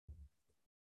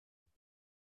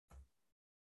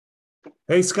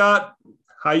Hey Scott,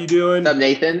 how you What's up, doing?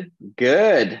 Nathan?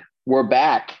 Good. We're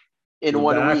back in We're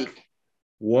one back. week.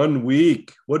 1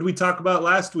 week. What did we talk about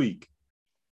last week?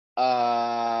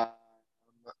 Uh,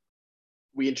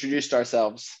 we introduced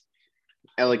ourselves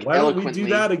Why don't we do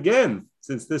that eloquently. again?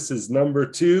 Since this is number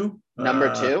two.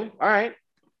 Number two. All right.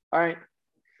 All right.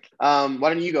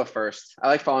 Why don't you go first? I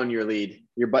like following your lead.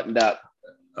 You're buttoned up.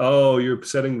 Oh, you're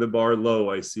setting the bar low.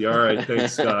 I see. All right,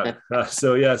 thanks, Scott.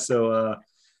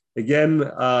 Again,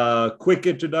 quick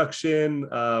introduction.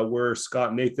 We're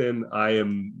Scott, Nathan. I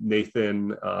am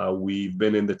Nathan. We've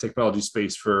been in the technology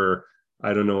space for,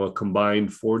 I don't know, a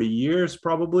combined 40 years,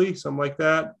 probably, something like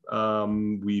that.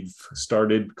 We've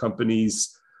started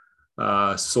companies,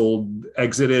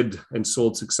 exited and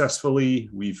sold successfully.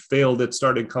 We've failed at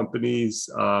starting companies.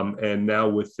 And now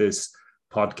with this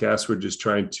podcast, we're just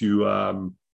trying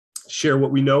to share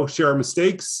what we know, share our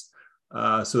mistakes,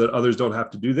 so that others don't have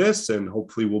to do this. And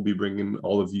hopefully, we'll be bringing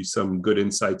all of you some good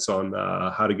insights on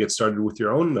how to get started with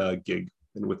your own gig.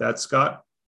 And with that, Scott,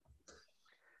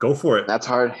 go for it. That's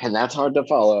hard, and that's hard to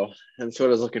follow. That's what I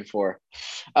was looking for.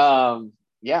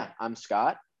 Yeah, I'm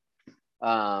Scott.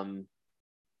 Um,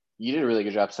 you did a really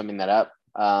good job summing that up.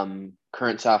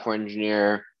 Current software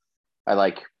engineer. I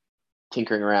like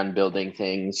tinkering around building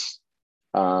things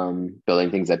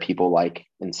that people like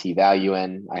and see value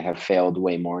in. I have failed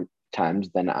way more times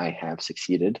than I have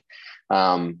succeeded.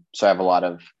 So I have a lot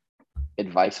of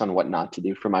advice on what not to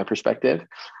do from my perspective.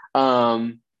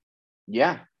 Um,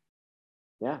 yeah,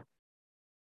 yeah,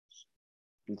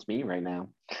 it's me right now.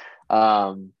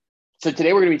 Um, so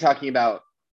today we're going to be talking about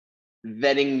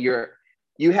vetting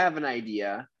you have an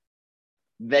idea,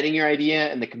 vetting your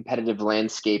idea and the competitive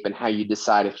landscape and how you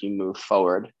decide if you move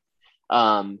forward.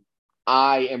 Um,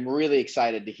 I am really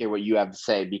excited to hear what you have to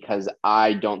say because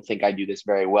I don't think I do this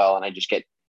very well and I just get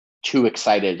too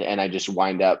excited and I just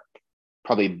wind up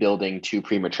probably building too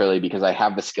prematurely because I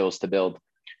have the skills to build.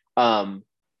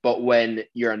 But when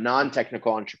you're a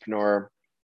non-technical entrepreneur,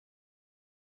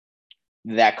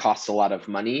 that costs a lot of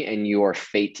money and your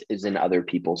fate is in other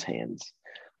people's hands.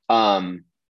 Um,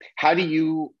 how do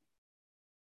you,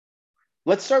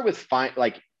 let's start with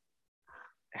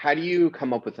how do you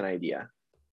come up with an idea?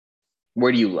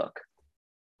 Where do you look?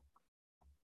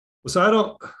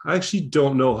 I actually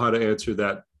don't know how to answer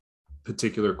that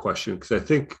particular question because I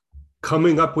think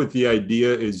coming up with the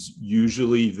idea is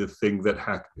usually the thing that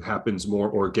happens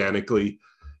more organically.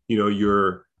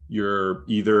 You're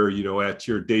either at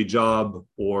your day job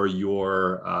or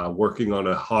you're working on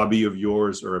a hobby of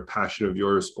yours or a passion of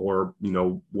yours or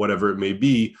whatever it may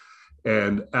be,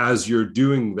 and as you're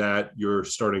doing that, you're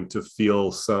starting to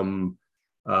feel some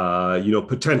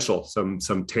potential,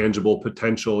 some tangible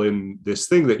potential in this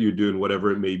thing that you're doing,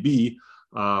 whatever it may be.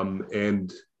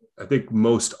 And I think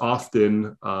most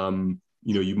often,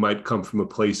 you might come from a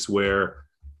place where,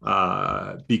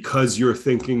 because you're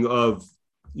thinking of,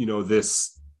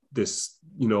 this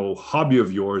hobby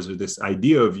of yours or this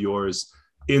idea of yours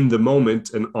in the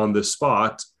moment and on the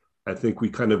spot, I think we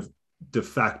kind of de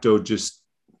facto just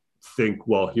think,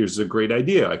 well, here's a great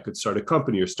idea. I could start a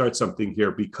company or start something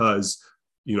here because,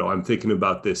 I'm thinking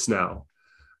about this now,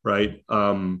 right?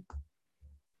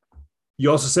 You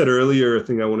also said earlier a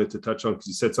thing I wanted to touch on because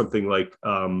you said something like,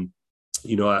 I'm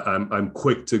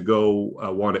quick to go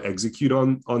want to execute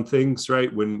on things,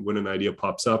 right? When an idea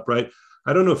pops up, right?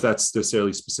 I don't know if that's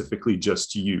necessarily specifically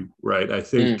just you, right? I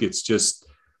think Mm, it's just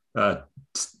uh,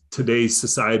 today's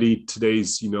society,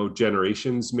 today's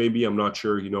generations. Maybe I'm not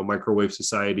sure. Microwave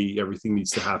society, everything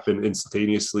needs to happen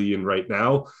instantaneously and right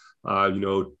now.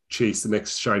 Chase the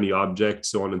next shiny object,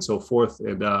 so on and so forth.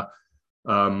 And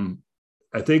um,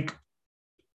 I think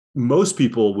most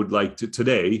people would like to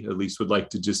today at least would like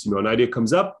to just an idea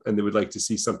comes up and they would like to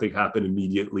see something happen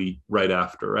immediately right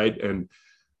after, right? And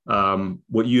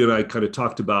what you and I kind of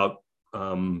talked about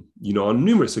on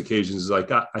numerous occasions is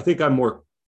like I think I'm more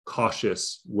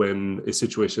cautious when a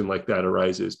situation like that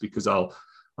arises because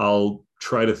I'll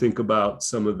try to think about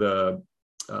some of the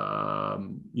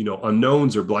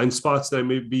unknowns or blind spots that I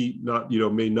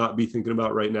may not be thinking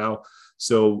about right now.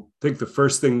 So I think the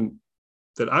first thing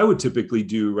that I would typically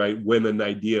do, right, when an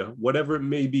idea, whatever it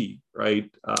may be, right?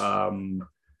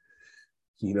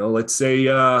 Let's say,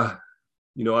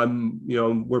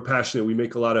 we're passionate. We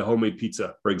make a lot of homemade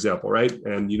pizza, for example, right?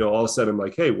 And, all of a sudden I'm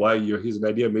like, hey, here's an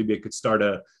idea. Maybe I could start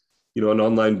an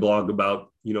online blog about,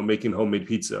 making homemade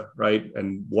pizza, right?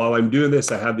 And while I'm doing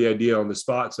this, I have the idea on the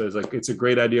spot. So it's like, it's a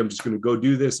great idea. I'm just going to go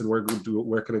do this and where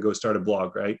can I go start a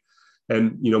blog, right?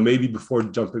 And, maybe before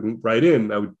jumping right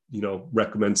in, I would,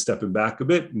 recommend stepping back a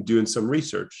bit and doing some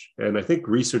research. And I think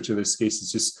research in this case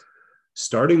is just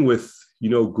starting with,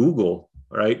 Google,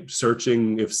 right?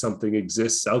 Searching if something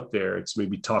exists out there. It's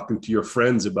maybe talking to your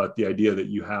friends about the idea that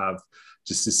you have,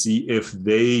 just to see if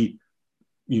they,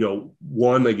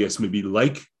 one, I guess, maybe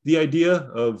like the idea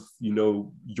of,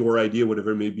 your idea,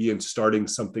 whatever it may be, and starting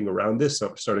something around this,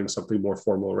 starting something more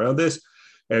formal around this.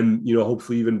 And,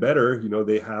 hopefully even better,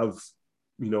 they have,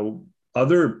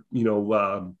 other,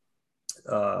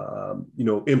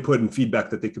 input and feedback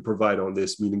that they could provide on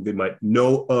this, meaning they might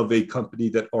know of a company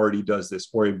that already does this,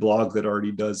 or a blog that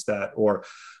already does that, or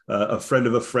a friend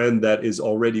of a friend that is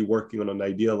already working on an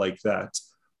idea like that.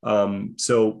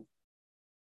 So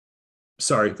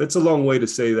sorry, that's a long way to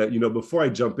say that, before I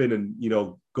jump in and,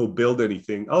 go build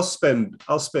anything, I'll spend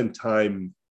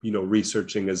time,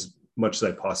 researching as much as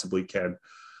I possibly can.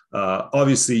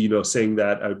 Obviously, saying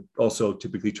that, I also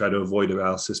typically try to avoid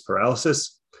analysis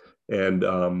paralysis. And,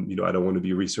 I don't want to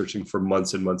be researching for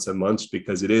months and months and months,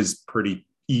 because it is pretty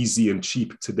easy and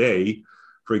cheap today,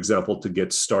 for example, to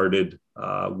get started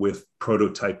with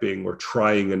prototyping or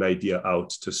trying an idea out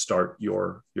to start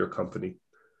your company.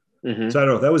 Mm-hmm. So I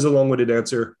don't know. That was a long-winded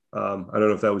answer. I don't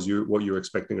know if that was what you were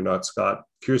expecting or not, Scott.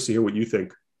 Curious to hear what you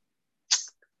think.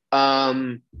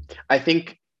 I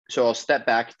think so. I'll step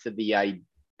back to I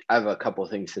have a couple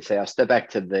of things to say. I'll step back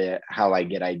to how I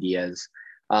get ideas.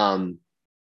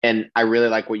 And I really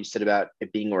like what you said about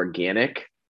it being organic.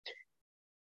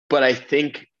 But I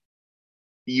think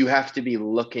you have to be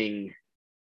looking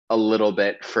a little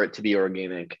bit for it to be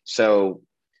organic. So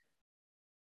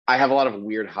I have a lot of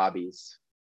weird hobbies.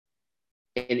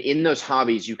 And in those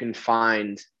hobbies, you can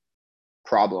find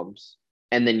problems.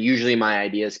 And then usually my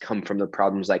ideas come from the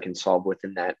problems I can solve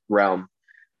within that realm.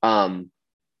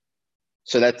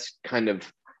 So that's kind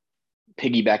of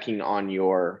piggybacking on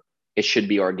it should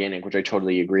be organic, which I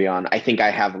totally agree on. I think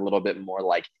I have a little bit more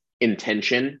like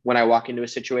intention when I walk into a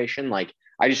situation. Like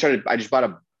I just bought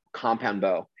a compound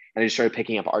bow and I just started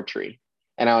picking up archery.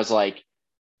 And I was like,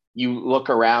 you look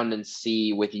around and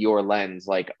see with your lens,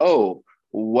 like, oh,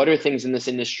 what are things in this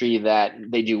industry that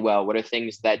they do well? What are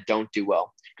things that don't do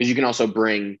well? Because you can also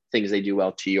bring things they do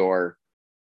well to your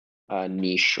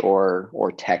niche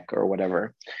or tech or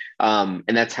whatever. And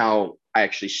that's how I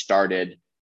actually started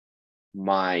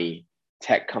my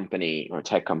tech company.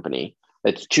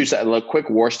 It's a quick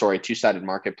war story, two-sided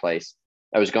marketplace.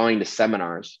 I was going to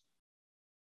seminars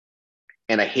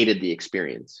and I hated the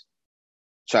experience.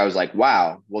 So I was like,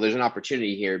 wow, well, there's an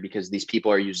opportunity here because these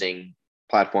people are using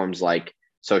platforms like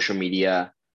social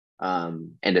media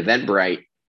and Eventbrite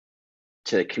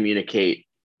to communicate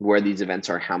where these events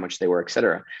are, how much they were, et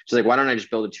cetera. So like, why don't I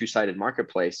just build a two-sided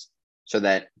marketplace so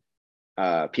that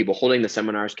people holding the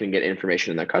seminars can get information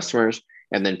in their customers,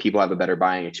 and then people have a better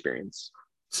buying experience.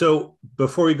 So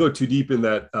before we go too deep in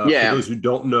that, for those who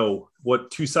don't know,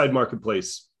 what two-sided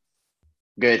marketplace?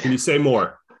 Good. Can you say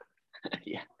more?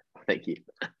 Yeah, thank you.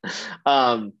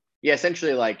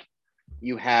 Essentially, like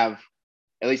you have,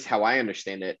 at least how I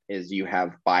understand it, is you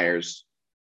have buyers,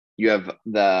 you have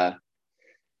a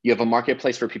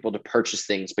marketplace for people to purchase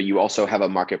things, but you also have a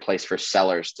marketplace for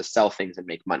sellers to sell things and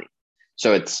make money.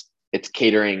 So it's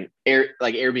catering,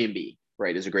 like Airbnb,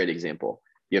 right, is a great example.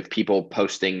 You have people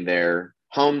posting their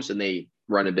homes and they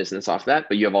run a business off that,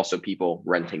 but you have also people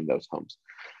renting those homes.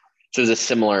 So it's a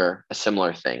similar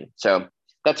thing. So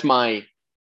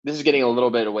this is getting a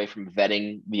little bit away from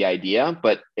vetting the idea,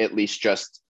 but at least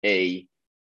just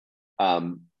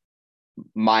my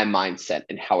mindset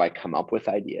and how I come up with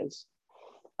ideas.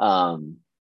 And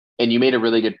you made a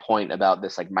really good point about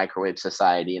this like microwave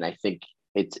society. And I think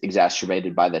it's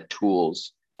exacerbated by the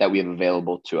tools that we have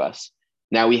available to us.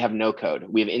 Now we have no code.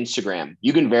 We have Instagram.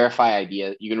 You can verify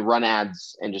ideas. You can run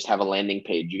ads and just have a landing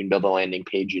page. You can build a landing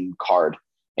page in Card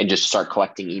and just start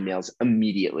collecting emails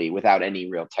immediately without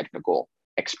any real technical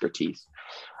expertise.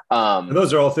 And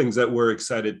those are all things that we're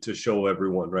excited to show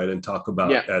everyone, right, and talk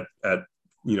about at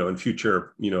in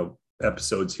future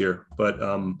episodes here. But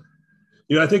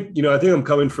I think I'm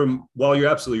coming from, while you're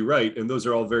absolutely right, and those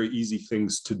are all very easy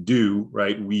things to do,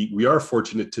 right? We are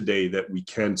fortunate today that we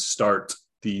can start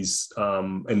these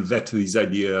and vet these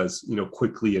ideas,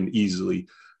 quickly and easily.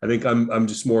 I think I'm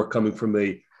just more coming from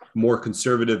a more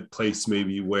conservative place,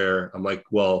 maybe, where I'm like,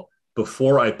 well,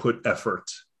 before I put effort,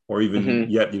 or even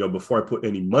yet, before I put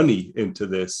any money into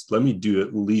this, let me do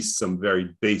at least some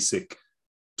very basic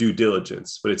due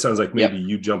diligence. But it sounds like maybe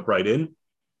you jump right in,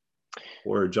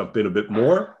 or jump in a bit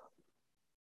more.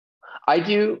 I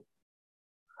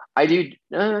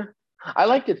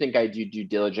like to think I do due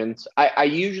diligence. I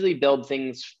usually build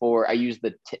things I use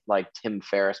the Tim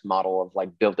Ferriss model of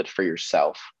like build it for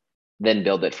yourself, then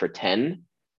build it for 10.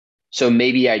 So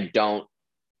maybe I don't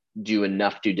do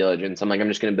enough due diligence. I'm like,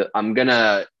 I'm going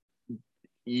to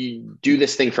you do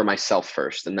this thing for myself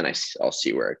first, and then I'll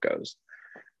see where it goes.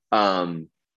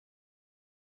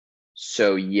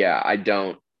 So yeah, I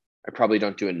probably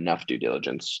don't do enough due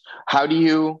diligence. How do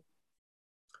you?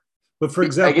 But for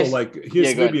example, guess, like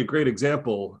here's go maybe ahead. a great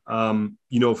example.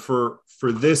 For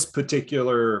this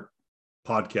particular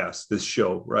podcast, this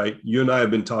show, right? You and I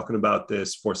have been talking about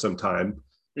this for some time.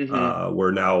 Mm-hmm.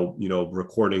 We're now,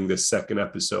 recording this second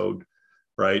episode,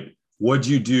 right? What'd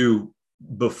you do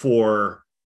before,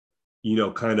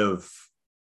 kind of,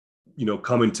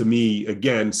 coming to me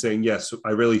again saying, yes,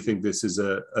 I really think this is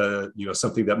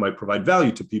something that might provide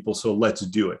value to people. So let's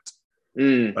do it.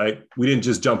 Right. We didn't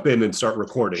just jump in and start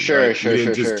recording, right? We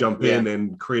didn't just jump in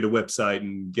and create a website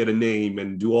and get a name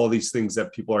and do all these things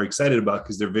that people are excited about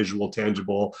because they're visual,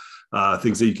 tangible,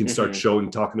 things that you can start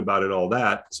showing, talking about and all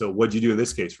that. So what'd you do in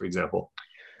this case, for example?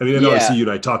 I mean, I know I see you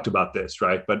and I talked about this,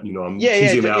 right? But, I'm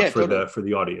teasing it out for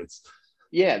the audience.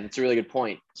 Yeah, that's a really good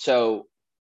point. So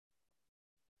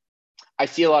I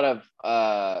see a lot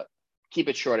of, keep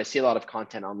it short, I see a lot of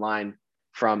content online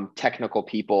from technical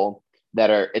people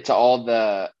it's all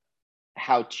the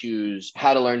how-tos,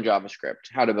 how to learn JavaScript,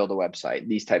 how to build a website,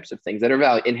 these types of things that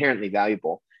are inherently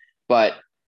valuable. But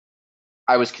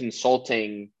I was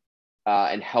consulting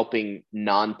and helping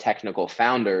non-technical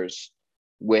founders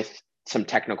with some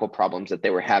technical problems that they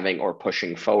were having or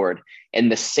pushing forward. And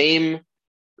the same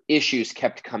issues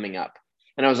kept coming up.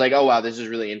 And I was like, oh, wow, this is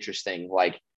really interesting.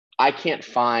 Like, I can't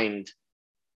find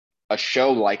a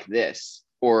show like this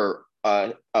or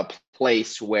a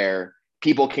place where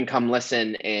people can come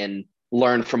listen and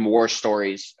learn from war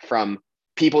stories from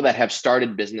people that have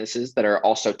started businesses that are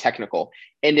also technical.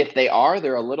 And if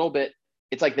they're a little bit,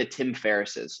 it's like the Tim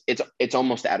Ferrisses. It's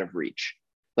almost out of reach.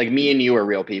 Like me and you are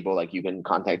real people. Like you can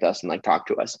contact us and like talk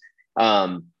to us.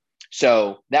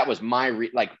 So that was my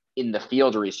in the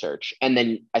field research. And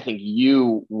then I think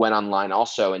you went online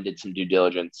also and did some due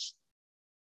diligence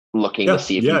looking to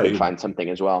see if you could find something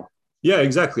as well. Yeah,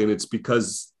 exactly. And it's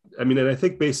because, and I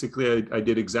think basically I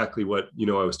did exactly what,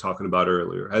 I was talking about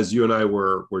earlier. As you and I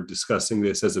were discussing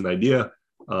this as an idea,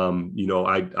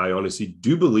 I honestly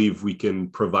do believe we can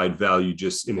provide value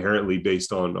just inherently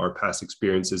based on our past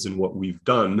experiences and what we've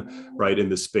done, right, in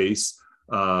the space.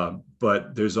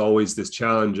 But there's always this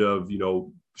challenge of,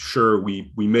 sure,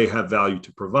 we may have value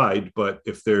to provide, but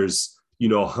if there's,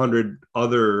 100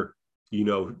 other,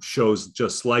 shows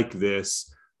just like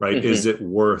this, right? Mm-hmm. Is it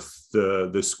worth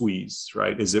the squeeze,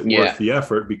 right? Is it worth the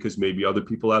effort? Because maybe other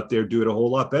people out there do it a whole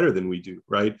lot better than we do,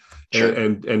 right? Sure.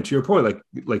 And to your point,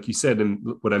 like you said, and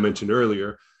what I mentioned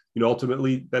earlier,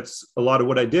 ultimately that's a lot of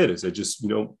what I did is I just,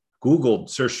 Googled,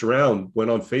 searched around, went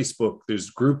on Facebook. There's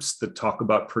groups that talk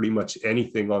about pretty much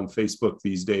anything on Facebook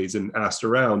these days and asked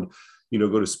around,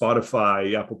 go to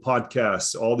Spotify, Apple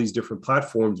Podcasts, all these different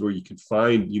platforms where you can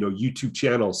find, YouTube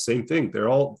channels, same thing. They're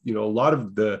all, a lot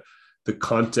of the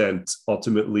content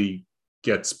ultimately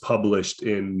gets published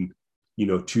in,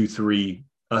 2, 3,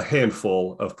 a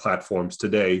handful of platforms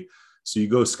today. So you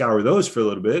go scour those for a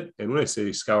little bit. And when I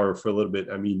say scour for a little bit,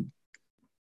 I mean,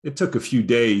 it took a few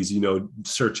days,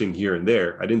 searching here and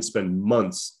there. I didn't spend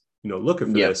months,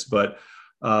 looking for this, but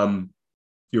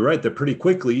you're right that pretty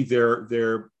quickly there,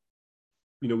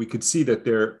 we could see that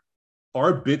there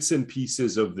are bits and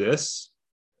pieces of this,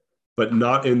 but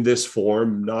not in this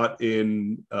form, not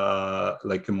in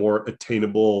like a more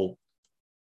attainable,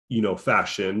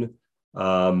 fashion,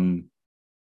 not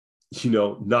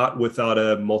without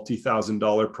a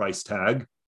multi-$1,000 price tag.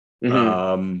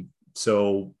 Mm-hmm.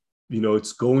 So,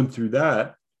 it's going through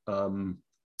that,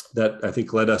 that I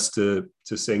think led us to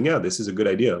saying, yeah, this is a good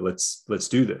idea. Let's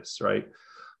do this. Right.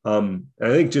 I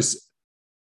think just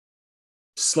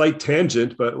slight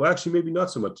tangent, but well, actually maybe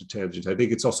not so much a tangent. I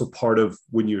think it's also part of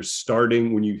when you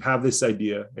have this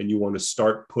idea and you want to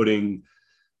start putting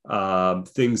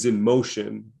things in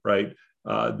motion, right?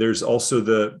 There's also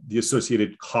the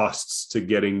associated costs to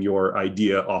getting your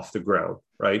idea off the ground,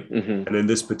 right? Mm-hmm. And in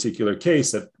this particular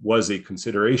case, that was a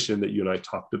consideration that you and I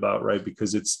talked about, right?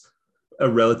 Because it's a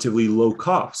relatively low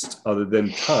cost other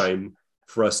than time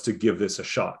for us to give this a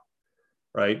shot,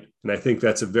 right? And I think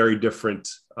that's a very different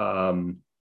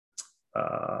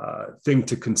thing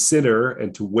to consider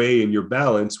and to weigh in your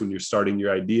balance when you're starting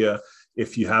your idea.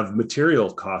 If you have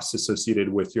material costs associated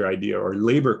with your idea or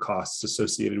labor costs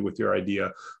associated with your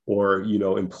idea or,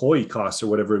 employee costs or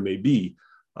whatever it may be.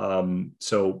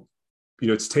 So,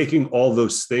 it's taking all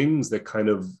those things that kind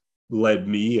of led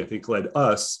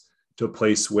us to a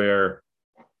place where,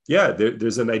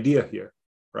 there's an idea here,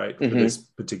 right? Mm-hmm. For this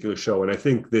particular show. And I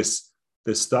think this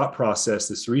thought process,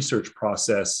 this research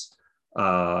process,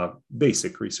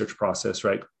 basic research process,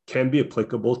 right, can be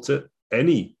applicable to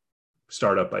any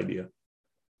startup idea,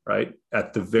 right?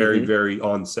 At the very, very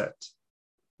onset,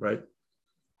 right?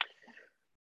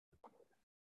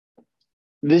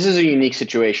 This is a unique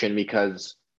situation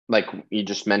because, like you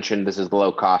just mentioned, this is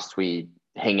low cost. We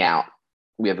hang out,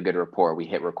 we have a good rapport, we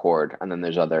hit record, and then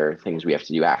there's other things we have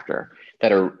to do after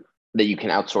that you can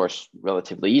outsource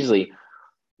relatively easily.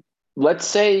 Let's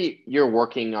say you're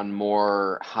working on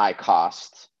more high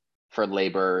cost for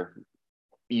labor.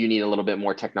 You need a little bit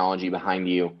more technology behind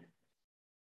you.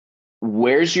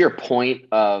 Where's your point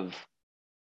of,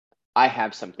 I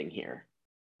have something here,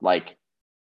 like,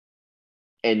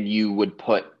 and you would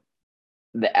put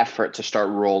the effort to start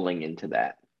rolling into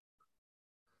that?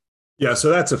 Yeah,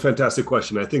 so that's a fantastic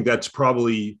question. I think that's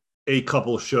probably a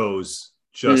couple shows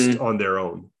just on their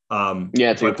own.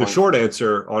 Yeah, but the short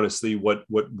answer, honestly, what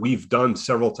we've done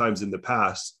several times in the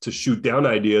past to shoot down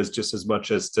ideas just as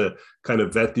much as to kind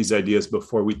of vet these ideas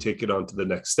before we take it on to the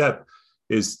next step,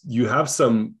 is you have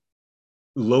some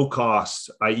low cost,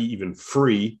 i.e. even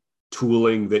free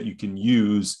tooling that you can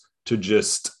use to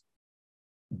just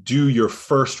do your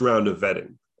first round of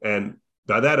vetting. And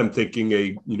by that, I'm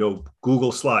thinking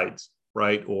Google Slides,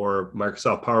 right? Or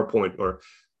Microsoft PowerPoint, or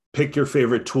pick your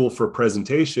favorite tool for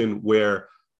presentation where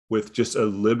with just a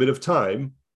little bit of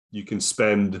time, you can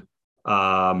spend,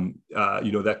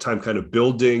 that time kind of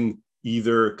building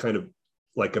either kind of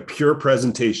like a pure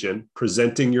presentation,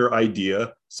 presenting your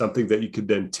idea, something that you could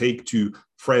then take to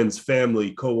friends,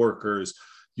 family, coworkers,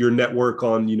 your network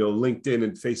on, LinkedIn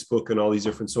and Facebook and all these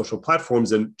different social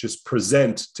platforms, and just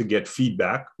present to get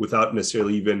feedback without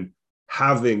necessarily even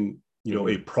having,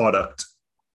 a product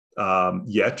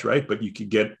yet, right? But you could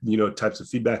get, types of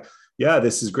feedback. Yeah,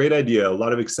 this is a great idea. A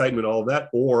lot of excitement, all of that,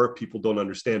 or people don't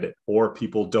understand it, or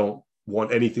people don't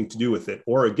want anything to do with it.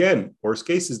 Or again, worst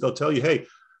cases, they'll tell you, hey,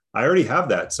 I already have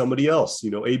that. Somebody else,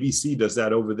 ABC does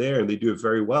that over there and they do it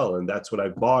very well. And that's what I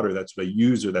bought, or that's what I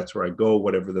use, or that's where I go,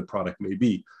 whatever the product may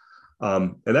be.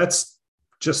 And that's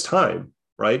just time,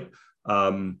 right?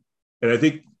 And I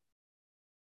think,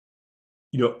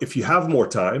 if you have more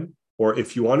time, or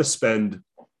if you want to spend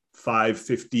 5,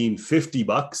 15,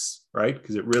 $50, right?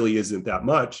 Because it really isn't that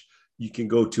much. You can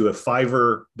go to a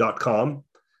Fiverr.com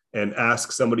and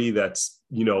ask somebody that's,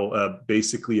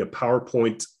 basically a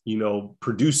PowerPoint,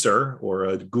 producer, or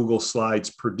a Google Slides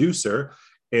producer,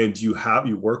 and you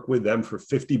work with them for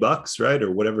 $50, right?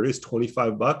 Or whatever it is,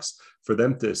 $25 for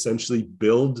them to essentially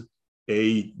build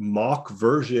a mock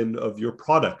version of your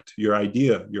product, your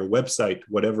idea, your website,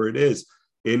 whatever it is,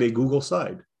 in a Google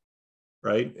Slide,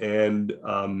 right? And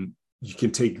you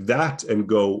can take that and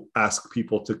go ask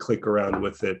people to click around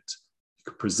with it.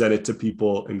 You can present it to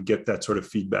people and get that sort of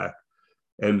feedback.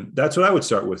 And that's what I would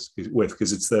start with,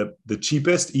 because it's the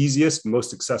cheapest, easiest,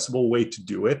 most accessible way to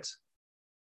do it.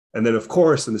 And then, of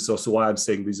course, and this is also why I'm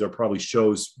saying these are probably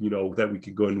shows, that we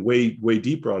could go in way, way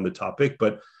deeper on the topic,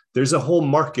 but there's a whole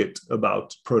market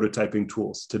about prototyping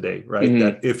tools today, right?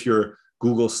 That if your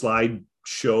Google Slide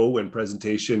show and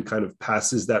presentation kind of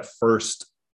passes that first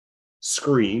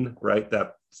screen, right?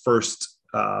 That first,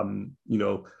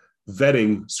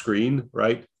 vetting screen,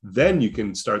 right? Then you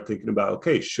can start thinking about,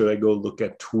 okay, should I go look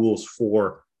at tools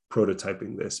for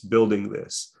prototyping this, building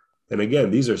this? And again,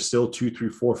 these are still 2, 3,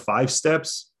 4, 5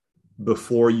 steps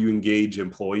before you engage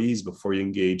employees, before you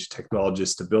engage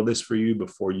technologists to build this for you,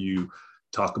 before you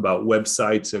talk about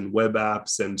websites and web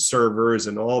apps and servers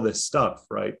and all this stuff,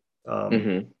 right?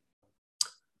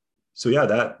 So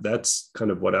yeah, that's kind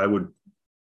of what I would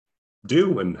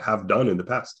do and have done in the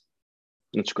past.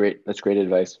 That's great. That's great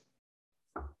advice.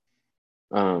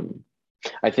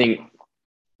 I think,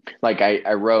 like, I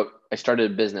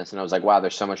started a business and I was like, wow,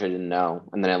 there's so much I didn't know.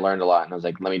 And then I learned a lot, and I was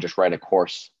like, let me just write a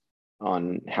course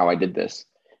on how I did this.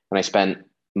 And I spent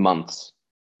months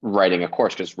writing a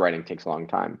course, because writing takes a long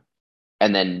time,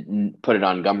 and then put it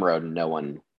on Gumroad, and no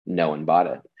one bought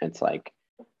it. And it's like,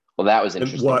 well, that was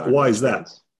interesting. And why is that?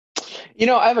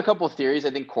 I have a couple of theories.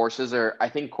 I think courses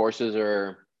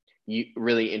are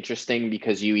really interesting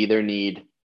because you either need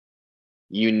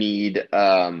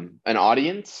an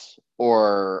audience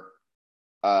or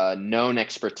known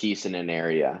expertise in an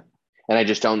area. And I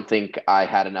just don't think I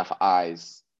had enough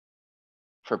eyes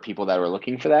for people that were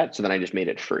looking for that. So then I just made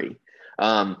it free.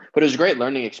 But it was a great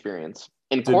learning experience.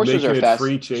 And Did courses are fast.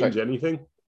 Free change anything?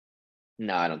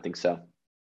 No, I don't think so.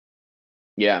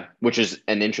 Yeah, which is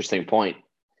an interesting point.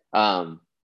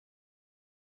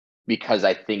 Because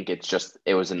I think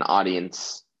it was an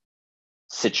audience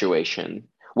situation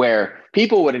where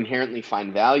people would inherently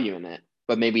find value in it,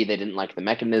 but maybe they didn't like the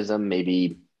mechanism.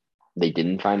 Maybe they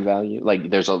didn't find value. Like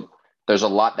there's a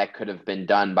lot that could have been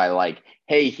done by, like,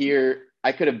 hey, here,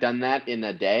 I could have done that in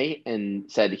a day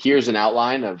and said, here's an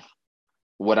outline of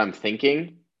what I'm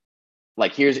thinking.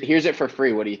 Like, here's it for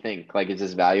free. What do you think? Like, is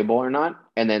this valuable or not?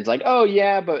 And then it's like, oh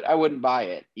yeah, but I wouldn't buy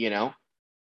it.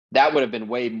 That would have been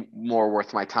way more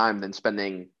worth my time than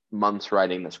spending months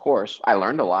writing this course. I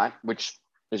learned a lot, which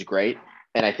is great.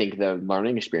 And I think the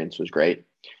learning experience was great.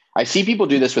 I see people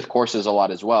do this with courses a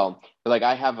lot as well. But like,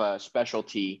 I have a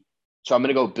specialty, so I'm going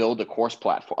to go build a course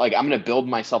platform. Like, I'm going to build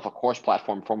myself a course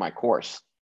platform for my course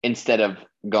instead of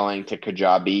going to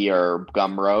Kajabi or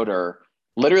Gumroad or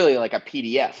literally like a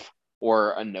PDF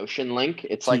or a Notion link.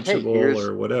 It's like, hey, here's,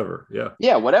 or whatever.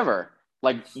 yeah, whatever.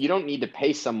 Like, you don't need to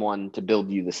pay someone to build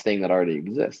you this thing that already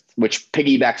exists, which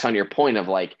piggybacks on your point of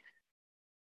like,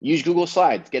 use Google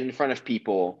Slides, get in front of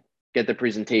people, get the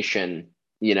presentation,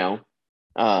 yeah,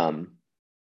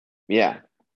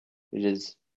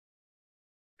 it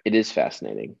is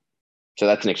fascinating. So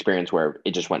that's an experience where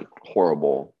it just went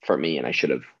horrible for me and I should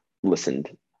have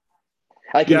listened.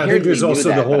 I think there's also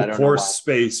the whole course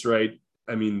space, right?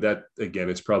 I mean, that again,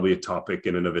 it's probably a topic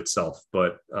in and of itself,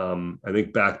 but I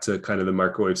think back to kind of the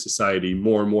microwave society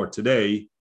more and more today,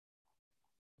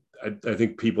 I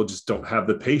think people just don't have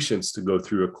the patience to go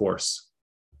through a course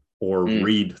or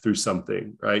read through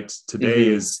something, right? Today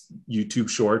is YouTube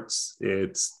Shorts,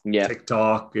 it's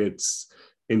TikTok, it's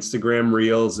Instagram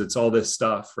Reels, it's all this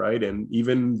stuff, right? And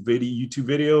even YouTube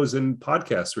videos and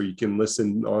podcasts where you can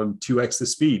listen on 2x the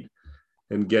speed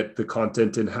and get the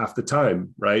content in half the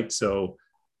time, right? So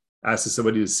asking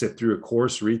somebody to sit through a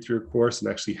course, read through a course, and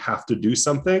actually have to do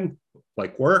something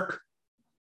like work,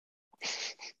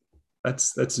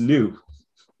 that's new.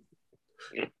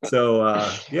 So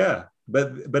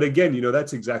but again,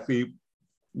 that's exactly,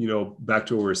 back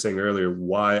to what we were saying earlier,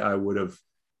 why I would have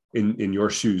in your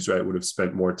shoes, right, would have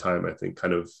spent more time, I think,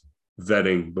 kind of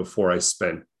vetting before I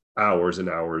spent hours and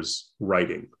hours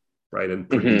writing, right, and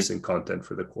producing content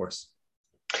for the course.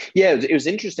 Yeah, it was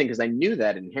interesting because I knew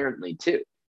that inherently too.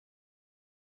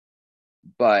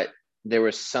 But there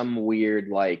was some weird,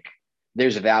 like,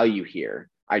 there's value here.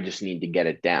 I just need to get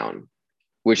it down,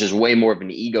 which is way more of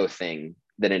an ego thing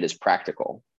than it is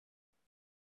practical.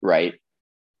 Right.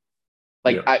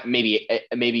 Like, yeah.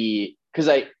 maybe because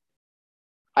I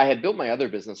had built my other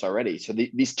business already. So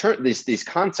these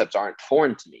concepts aren't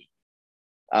foreign to me.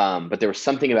 But there was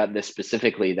something about this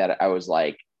specifically that I was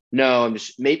like, no, I'm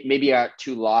just maybe I got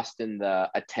too lost in the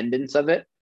attendance of it.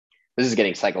 This is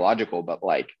getting psychological, but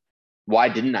like, why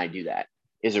didn't I do that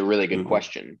is a really good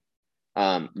question.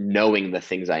 Knowing the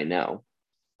things I know.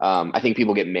 I think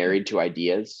people get married to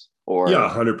ideas or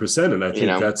 100%. And I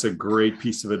think that's a great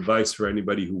piece of advice for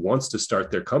anybody who wants to start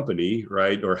their company,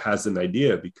 right? Or has an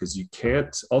idea, because you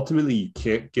can't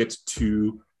get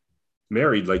too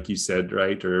married, like you said,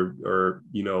 right? Or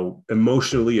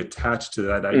emotionally attached to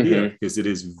that idea, because it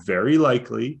is very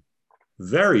likely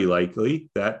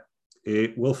that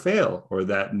it will fail, or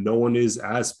that no one is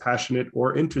as passionate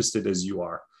or interested as you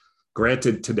are.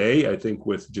 Granted, today, I think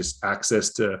with just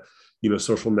access to,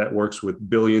 social networks with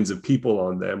billions of people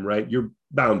on them, right, you're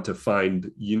bound to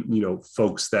find,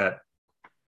 folks that,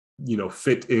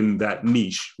 fit in that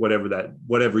niche,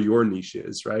 whatever your niche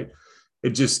is, right?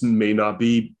 It just may not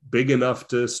be big enough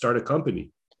to start a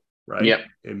company, right? Yep.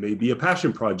 It may be a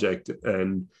passion project.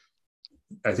 And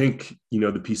I think,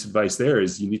 the piece of advice there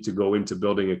is you need to go into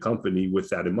building a company with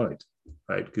that in mind,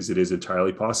 right? Because it is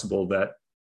entirely possible that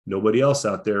nobody else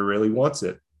out there really wants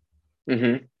it.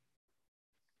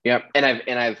 Yeah. And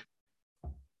I've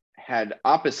had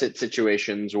opposite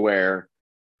situations where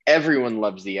everyone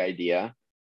loves the idea,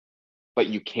 but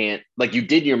you can't, like, you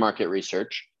did your market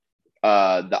research.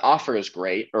 The offer is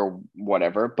great or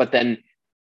whatever, but then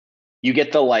you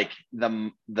get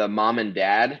the mom and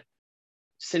dad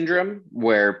syndrome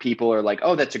where people are like,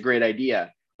 oh, that's a great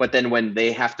idea. But then when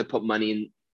they have to put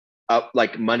money up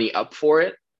for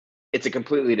it, it's a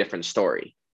completely different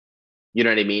story. You know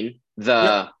what I mean?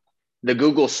 The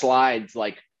Google Slides,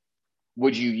 like,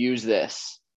 would you use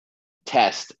this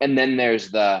test? And then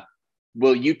there's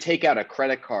will you take out a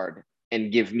credit card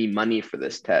and give me money for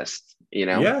this test?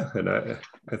 Yeah. And I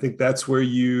think that's where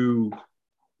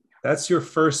that's your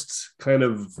first kind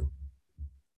of,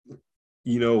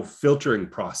 filtering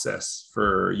process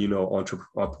for,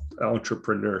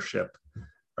 entrepreneurship,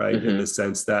 right? In the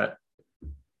sense that,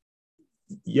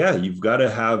 you've got to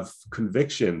have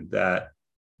conviction that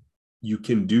you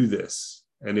can do this.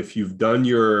 And if you've done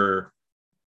your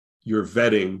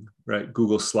vetting, right,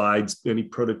 Google Slides, any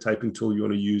prototyping tool you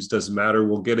want to use, doesn't matter.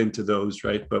 We'll get into those,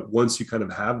 right? But once you kind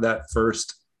of have that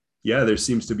first, there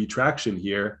seems to be traction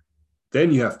here,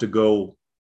 then you have to go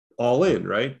all in,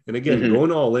 right? And again, Mm-hmm.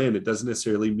 going all in, it doesn't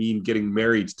necessarily mean getting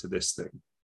married to this thing.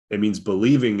 It means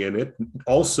believing in it,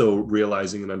 also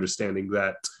realizing and understanding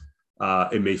that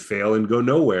it may fail and go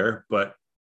nowhere, but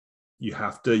you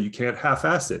can't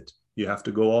half-ass it. You have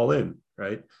to go all in,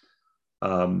 right?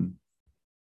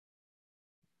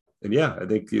 And yeah, I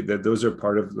think that those are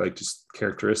part of like just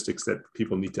characteristics that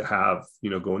people need to have,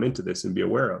 going into this and be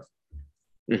aware of.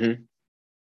 Mm-hmm.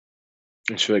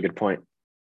 That's a really good point.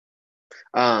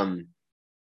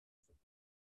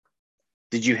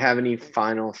 Did you have any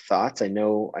final thoughts? I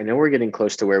know we're getting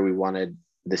close to where we wanted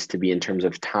this to be in terms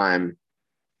of time.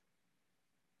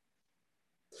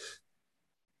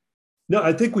 No,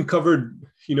 I think we covered,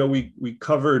 we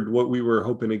covered what we were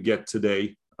hoping to get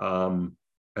today. I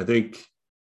think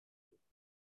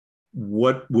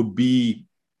what would be,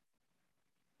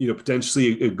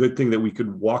 potentially a good thing that we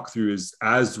could walk through is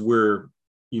as we're,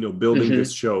 building Mm-hmm.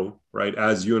 this show, right?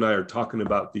 As you and I are talking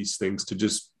about these things, to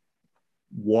just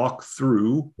walk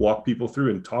people through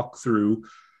and talk through,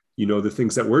 the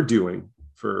things that we're doing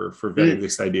for vetting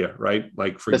this idea, right?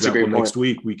 Like, for That's a example, great next point.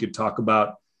 week we could talk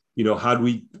about,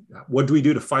 what do we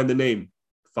do to find the name,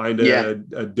 find Yeah.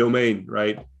 a domain,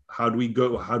 right? How do we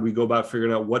go about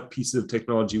figuring out what pieces of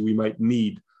technology we might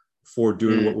need for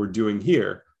doing what we're doing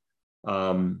here?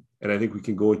 And I think we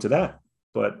can go into that,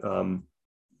 but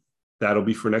that'll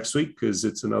be for next week, because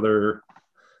it's another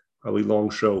probably long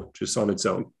show just on its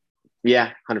own.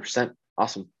 Yeah, 100%.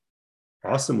 Awesome.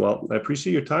 Well, I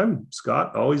appreciate your time,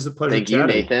 Scott. Always a pleasure Thank you,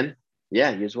 chatting. Nathan. Yeah,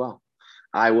 you as well.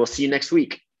 I will see you next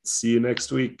week. See you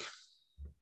next week.